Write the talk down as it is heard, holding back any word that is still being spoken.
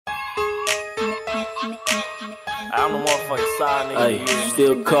I'm the motherfucking side nigga of the year.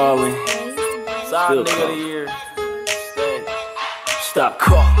 Still calling. Side nigga of the year. Stop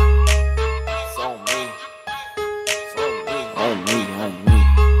calling. It's on me. It's on me. On me, on me.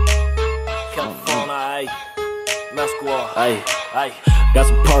 California, ayy. Ayy, got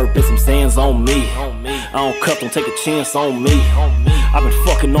some purpose, some sands on me. I don't cut, don't take a chance on me. I been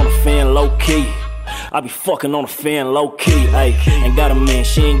fucking on the fan low key. I be fucking on the fan low key. Ayy, ain't got a man,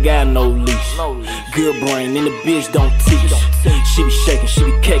 she ain't got no leash. Good brain, and the bitch don't teach. She be shaking, she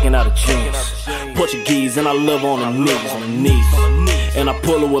be caking out of jeans. Portuguese, and I live on the knees. And I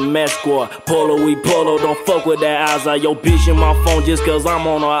pull her with Mac Squad. Polo, we polo, don't fuck with that eyes eye. Yo, bitch in my phone just cause I'm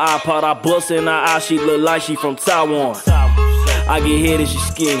on her iPod. I bust in her eye, she look like she from Taiwan. I get hit if she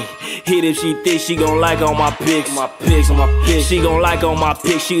skinny, hit if she thick, she gon' like all my pics. She gon' like all my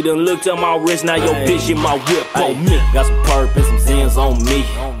pics, she done looked at my wrist, now yo bitch in my whip on me. Got some purpose, some Zans on me.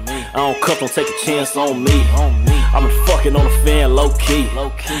 I don't cuff, don't take a chance on me. I been fucking on the fan low key.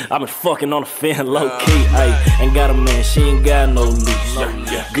 I been fucking on the fan low key. Ayy, ain't got a man, she ain't got no leash.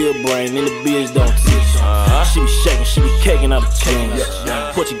 Good brain, and the bitch don't teach. She be shaking, she be caking out the chains.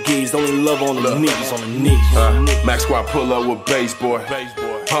 Portuguese, only love on the knees, Mac Squad pull up with bass, boy.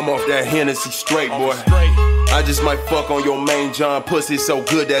 I'm off that Hennessy straight, boy. I just might fuck on your main John pussy so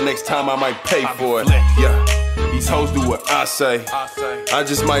good that next time I might pay for it. Yeah, these hoes do what I say. I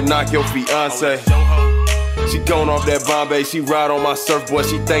just might knock your fiance. She gone off that Bombay, she ride on my surfboard.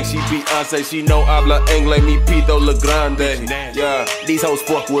 She thinks she Beyonce, she know habla inglés, mi pito la grande. Yeah, these hoes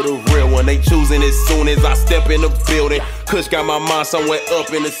fuck with a real one. They choosing as soon as I step in the building. Kush got my mind somewhere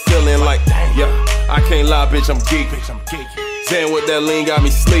up in the ceiling. Like, yeah, I can't lie, bitch, I'm geeking. Zen with that lean got me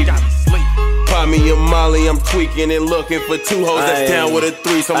sleeping. Pop me a Molly, I'm tweaking and looking for two hoes that's down with a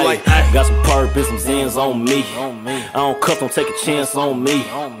three. So I'm like, got some purpose, some Zans on me. I don't cuff, don't take a chance on me.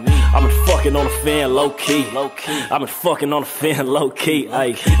 I been fucking on the fan low key. I been fucking on the fan low key.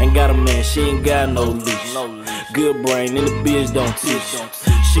 Ayy, ain't got a man, she ain't got no leash. Good brain, and the bitch don't teach.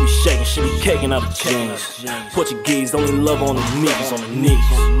 She be shaking, she be caking out the chains. Portuguese, only love on the knees,